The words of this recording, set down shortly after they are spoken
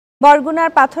বরগুনার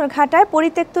পাথরঘাটায়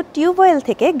পরিত্যক্ত টিউবওয়েল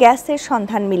থেকে গ্যাসের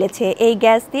সন্ধান মিলেছে। এই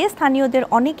গ্যাস দিয়ে স্থানীয়দের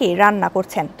অনেকেই রান্না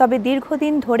করছেন। তবে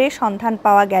দীর্ঘদিন ধরে সন্ধান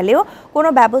পাওয়া গেলেও কোনো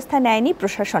ব্যবস্থা নেয়নি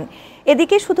প্রশাসন।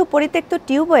 এদিকে শুধু পরিত্যক্ত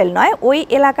টিউবওয়েল নয়, ওই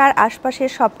এলাকার আশপাশের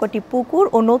সবকটি পুকুর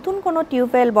ও নতুন কোনো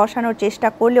টিউবওয়েল বসানোর চেষ্টা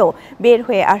করলেও বের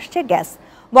হয়ে আসছে গ্যাস।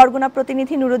 বরগুনা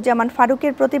প্রতিনিধি নুরুজ্জামান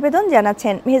ফারুকের প্রতিবেদন,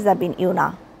 জানাচ্ছেন মেহজাবিন ইউনা।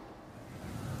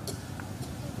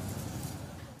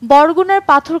 বরগুনার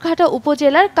পাথরঘাটা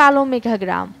উপজেলার কালোমেঘা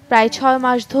গ্রাম প্রায় ৬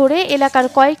 মাস ধরে এলাকার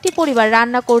কয়েকটি পরিবার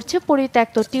রান্না করছে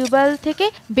পরিত্যক্ত টিউবওয়েল থেকে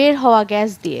বের হওয়া গ্যাস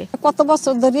দিয়ে। কত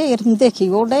বছর ধরে এরকম দেখি,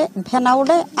 ওড়ে ফেনা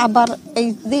ওড়ে, আবার এই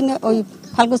দিন ওই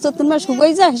ফাল্গুন চৈত্র মাস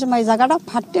শুকিয়ে যায়, সময় জায়গাটা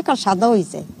ফাটে কাল সাদা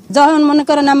হয়েছে। যখন মনে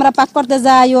করেন আমরা পাক করতে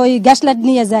যাই, ওই গ্যাস লাইট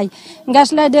নিয়ে যাই, গ্যাস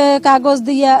লাইটে কাগজ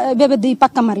দিয়ে ভেবে দিই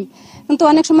পাক্কা মারি, কিন্তু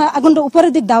অনেক সময় আগুনটা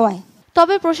উপরের দিক দাওয়ায়।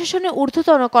 তবে প্রশাসনের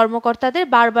ঊর্ধ্বতন কর্মকর্তাদের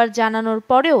বারবার জানানোর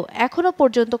পরেও এখনো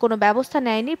পর্যন্ত কোনো ব্যবস্থা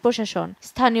নেয়নি প্রশাসন।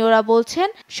 স্থানীয়রা বলছেন,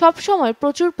 সব সময়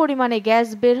প্রচুর পরিমাণে গ্যাস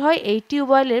বের হয় এই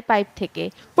টিউবওয়েলের পাইপ থেকে।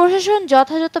 প্রশাসন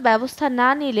যথাযথ ব্যবস্থা না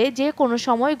নিলে যে কোনো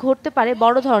সময় ঘটতে পারে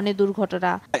বড় ধরনের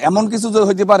দুর্ঘটনা। এমন কিছু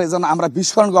হতে পারে যেন আমরা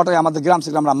বিস্ফোরণ ঘটায় আমাদের গ্রাম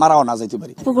থেকে আমরা মারাও না যেতে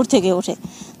পারি। পুকুর থেকে ওঠে,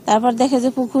 তারপর দেখে যে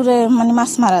পুকুরে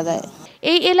মাছ মারা যায়।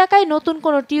 এই এলাকায় নতুন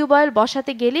কোনো টিউবওয়েল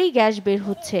বসাতে গেলেই গ্যাস বের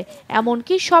হচ্ছে।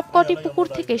 এমনকি সবকটি পুকুর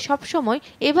থেকে সবসময়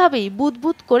এভাবেই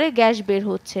বুদবুদ করে গ্যাস বের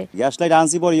হচ্ছে। গ্যাস লাইট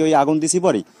আনছি পরে, ওই আগুন দিছি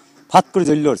পরে ফাত করে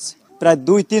জ্বলল, প্রায়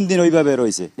 ২-৩ দিন ওইভাবে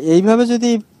রয়েছে। এইভাবে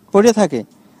যদি পড়ে থাকে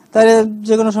তাহলে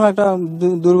যে কোনো সময় একটা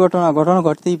ঘটনা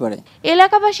ঘটতেই পারে।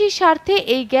 এলাকাবাসীর স্বার্থে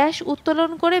এই গ্যাস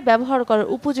উত্তোলন করে ব্যবহার করার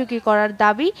উপযোগী করার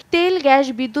দাবি তেল গ্যাস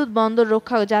বিদ্যুৎ বন্দর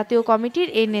রক্ষা জাতীয় কমিটির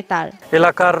এই নেতার।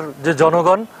 এলাকার যে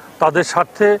জনগণ, তাদের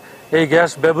স্বার্থে এই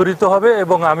গ্যাস ব্যবহৃত হবে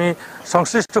এবং আমি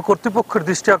সংশ্লিষ্ট কর্তৃপক্ষের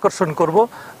দৃষ্টি আকর্ষণ করব,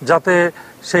 যাতে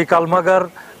সেই কালমাগার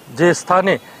যে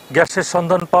স্থানে গ্যাসের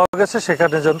সন্ধান পাওয়া গেছে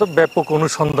সেখানে যেন ব্যাপক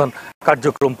অনুসন্ধান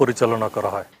কার্যক্রম পরিচালনা করা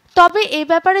হয়। তবে এই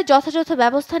ব্যাপারে যথাযথ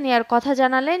ব্যবস্থা নেওয়ার কথা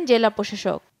জানালেন জেলা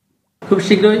প্রশাসক। খুব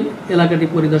শীঘ্রই এলাকাটি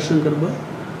পরিদর্শন করব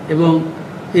এবং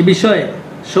এই বিষয়ে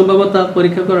সম্ভাব্যতা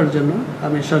পরীক্ষা করার জন্য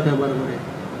আমি সরকার বরাবর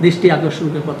দৃষ্টি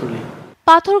আকর্ষণকে পত্র লিখব।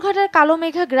 পাথরঘাটার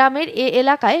কালোমেঘা গ্রামের এ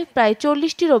এলাকায় প্রায়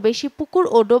 ৪০টিরও বেশি পুকুর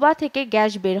ও ডোবা থেকে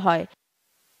গ্যাস বের হয়।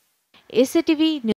 SATV